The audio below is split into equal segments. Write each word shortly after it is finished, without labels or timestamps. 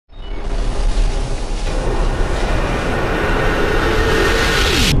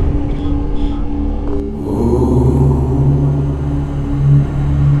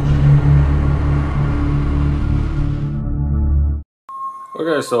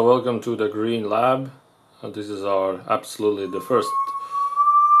Okay, so welcome to the Green Lab. This is our absolutely the first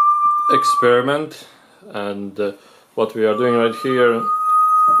experiment, and what we are doing right here.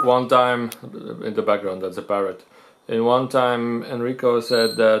 One time in the background, that's a parrot. In one time, Enrico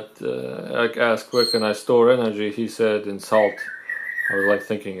said that I asked where can I store energy. He said in salt. I was like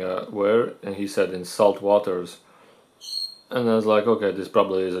thinking where, and he said in salt waters. And I was like, okay, this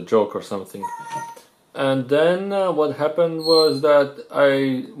probably is a joke or something. And then what happened was that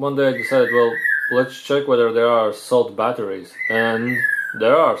one day I decided, well, let's check whether there are salt batteries. And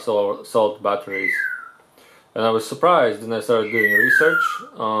there are salt batteries. And I was surprised, and I started doing research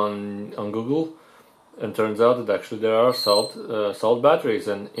on Google, and turns out that actually there are salt batteries.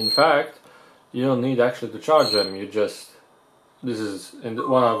 And in fact, you don't need actually to charge them. This is in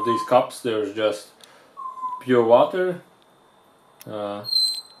one of these cups. There's just pure water,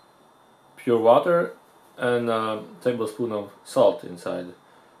 and a tablespoon of salt inside.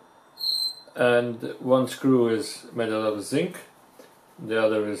 And one screw is made out of zinc. The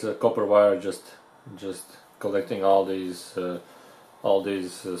other is a copper wire, just collecting all these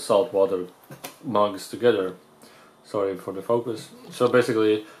salt water mugs together. Sorry for the focus. So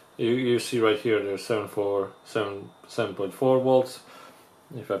basically, you see right here there's 7.4 volts.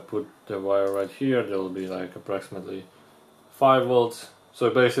 If I put the wire right here, there will be like approximately 5 volts. So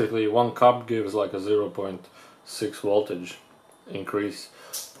basically one cup gives like a 0.6 voltage increase.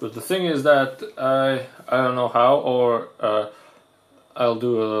 But the thing is that I don't know how, or I'll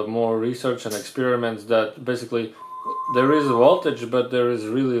do more research and experiments that basically there is a voltage, but there is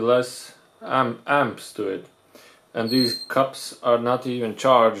really less amps to it. And these cups are not even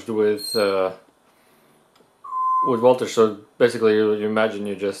charged with voltage. So basically you imagine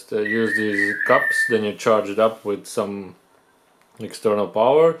you just use these cups, then you charge it up with some external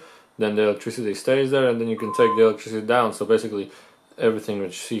power, then the electricity stays there, and then you can take the electricity down. So basically everything that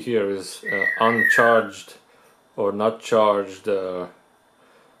you see here is uncharged or not charged,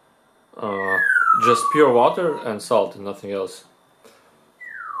 just pure water and salt and nothing else.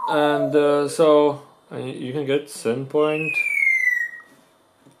 And so you can get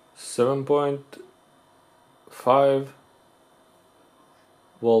 7.5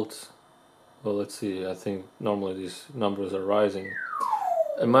 volts. Well, let's see, I think normally these numbers are rising.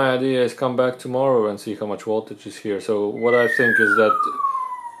 And my idea is come back tomorrow and see how much voltage is here. So what I think is that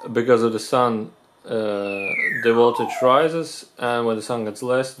because of the sun, the voltage rises, and when the sun gets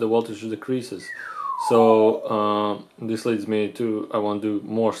less, the voltage decreases. So this leads me to, I want to do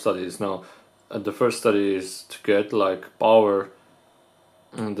more studies. Now, the first study is to get like power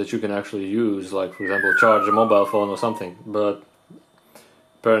that you can actually use, like for example charge a mobile phone or something, but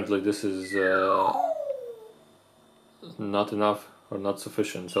apparently this is not enough or not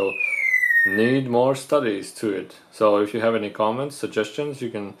sufficient, so need more studies to it. So if you have any comments, suggestions,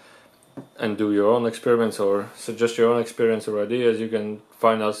 you can, and do your own experiments or suggest your own experience or ideas, you can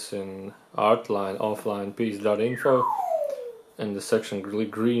find us in Artline offline peace.info in the section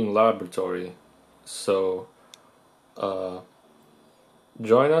Green Laboratory. So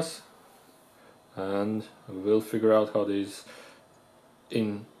join us and we'll figure out how these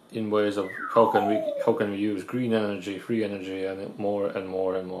in ways of how can we use green energy, free energy, and more and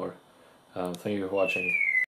more and more. Thank you for watching.